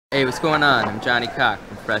Hey, what's going on? I'm Johnny Cock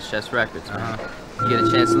from Fresh Chest Records, man. You get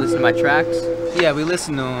a chance to listen to my tracks? Yeah, we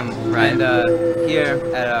listen to them, right? And here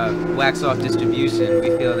at Wax Off Distribution, we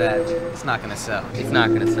feel that it's not gonna sell. It's not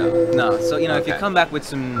gonna sell. No, so you know, Okay. if you come back with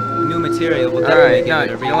some new material, we'll definitely give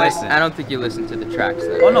it a re-listen. I don't think you listened to the tracks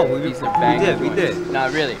then. Oh no, These are bangers. we did. No,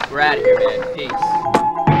 really. We're out of here, man. Peace.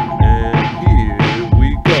 And here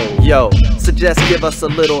we go. Yo, suggest give us a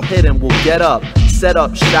little hit and we'll get up. Set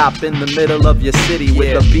up shop in the middle of your city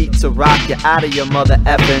with a beat to rock you out of your mother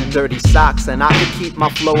effing dirty socks. And I could keep my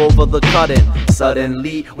flow over the cutting.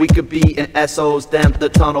 Suddenly, we could be in SO's Damn the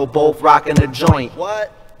Tunnel, both rocking a joint.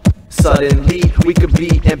 What? Suddenly, we could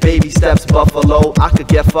be in Baby Steps Buffalo. I could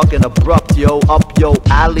get fucking abrupt, yo, up yo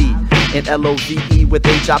alley. In LOVE with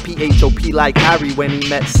HIPHOP like Harry when he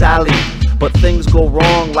met Sally. But things go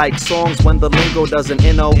wrong like songs when the lingo doesn't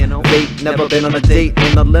innovate. Never been on a date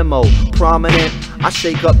in a limo. Prominent, I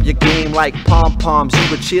shake up your game like pom-poms.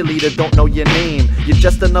 You a cheerleader, don't know your name. You're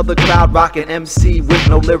just another crowd rocking MC with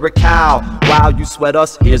no lyrical. While you sweat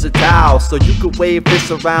us, here's a towel. So you could wave this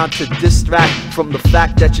around to distract from the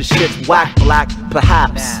fact that your shit's whack black,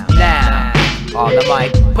 perhaps. Now, on the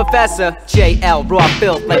mic, Professor JL, raw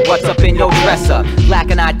filth like what's up in your dresser.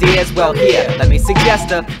 Lacking ideas, well here, let me suggest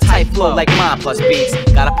a tight flow like mine plus beats.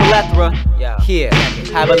 Got a plethora, here,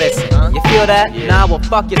 have a listen. You feel that? Nah, well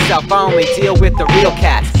fuck yourself, I only deal with the real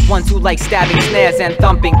cats. Ones who like stabbing snares and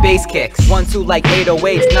thumping bass kicks. Ones who like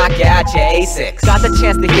 808s, knock you out your A6. Got the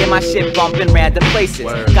chance to hear my shit bump in random places.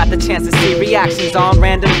 Got the chance to see reactions on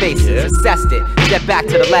random faces. Assessed it, stepped back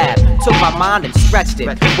to the lab. Took my mind and stretched it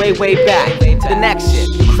way back to the next shit.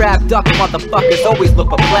 Crab duck motherfuckers always look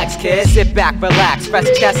perplexed, kid. Sit back, relax, fresh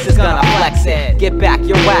chest is gonna flex it. Get back,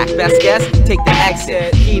 you're whack, best guess, take the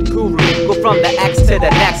exit. Keep guru, go from the X to the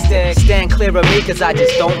next stick. Stand clear of me cause I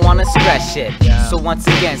just don't wanna stress shit. So once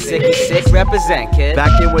again, sicky sick, represent, kid.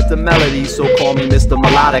 Back in with the melody, so call me Mr.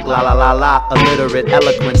 Melodic. La la la la, illiterate,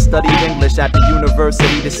 eloquent. Studied English at the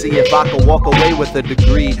university to see if I could walk away with a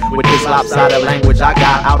degree. With this lopsided language I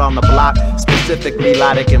got out on the block, specifically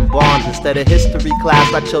Logic and Bonds. Instead of history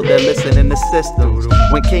class, I chilled there listening to systems.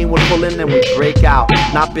 When Kane would pull in, then we break out.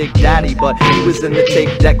 Not Big Daddy, but he was in the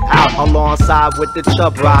tape deck out alongside with the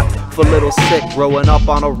Chub Rock. For little sick, growing up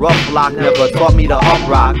on a rough block, never taught me to up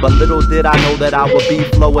rock. But little did I know that I would be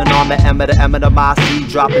flowing on the M of the Mossy,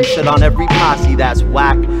 dropping shit on every posse that's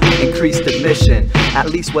whack. Increased admission. At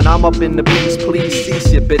least when I'm up in the piece, please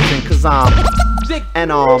cease your bitching, cause I'm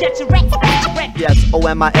and yes,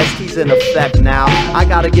 OMIST's in effect now. I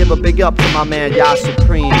gotta give a big up to my man Yah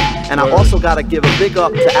Supreme. And I also gotta give a big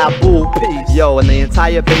up to Abu, peace, yo, and the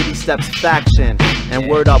entire Baby Steps faction. And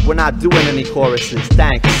word up, we're not doing any choruses,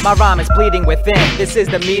 thanks. My rhyme is bleeding within. This is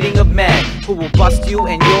the meeting of men who will bust you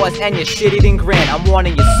and yours and your shit-eating grin. I'm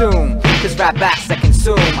warning you soon, cause rap acts I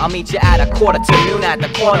consume. I'll meet you at 1:45 at the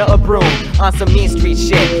corner of Broome on some mean street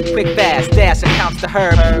shit. Quick fast, dash accounts to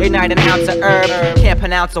herb. Ignite an ounce of herb. Can't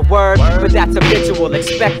pronounce a word, but that's habitual,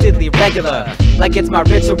 expectedly regular. Like it's my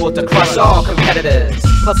ritual to crush all competitors.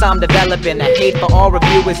 Plus I'm developing a hate for all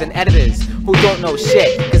reviewers and editors who don't know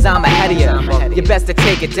shit, cause I'm ahead of you. You best to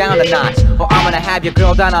take it down a notch, or I'm gonna have your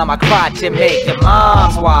girl down on my crotch and make your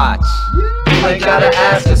moms watch. You ain't gotta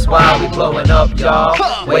ask us why we blowing up, y'all.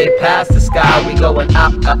 Way past the sky, we going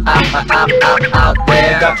out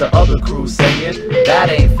there. Got the other crew saying, that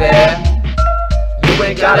ain't fair. You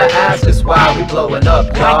ain't gotta ask us why we blowing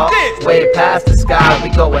up, y'all. Way past the sky, we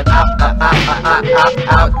going out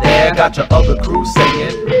there. Got your other crew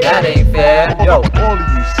saying, that ain't fair. Yo, all of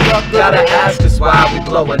you suck. Gotta ask us why we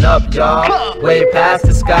blowing up, y'all. Way past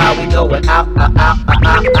the sky, we going out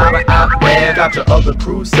there. Got your other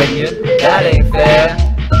crew saying, that ain't fair.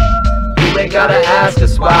 You ain't gotta ask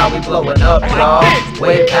us why we blowing up, y'all.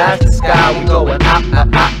 Way past the sky, we going out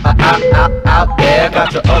there.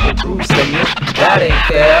 Got your other crew saying, that ain't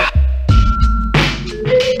fair.